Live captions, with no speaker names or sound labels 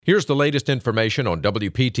Here's the latest information on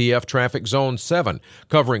WPTF Traffic Zone 7,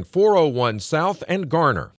 covering 401 South and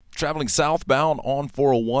Garner. Traveling southbound on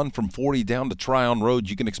 401 from 40 down to Tryon Road,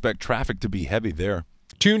 you can expect traffic to be heavy there.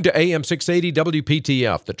 Tune to AM 680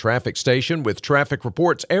 WPTF, the traffic station, with traffic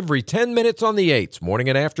reports every 10 minutes on the 8s, morning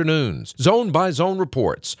and afternoons. Zone-by-zone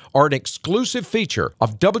reports are an exclusive feature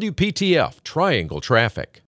of WPTF Triangle Traffic.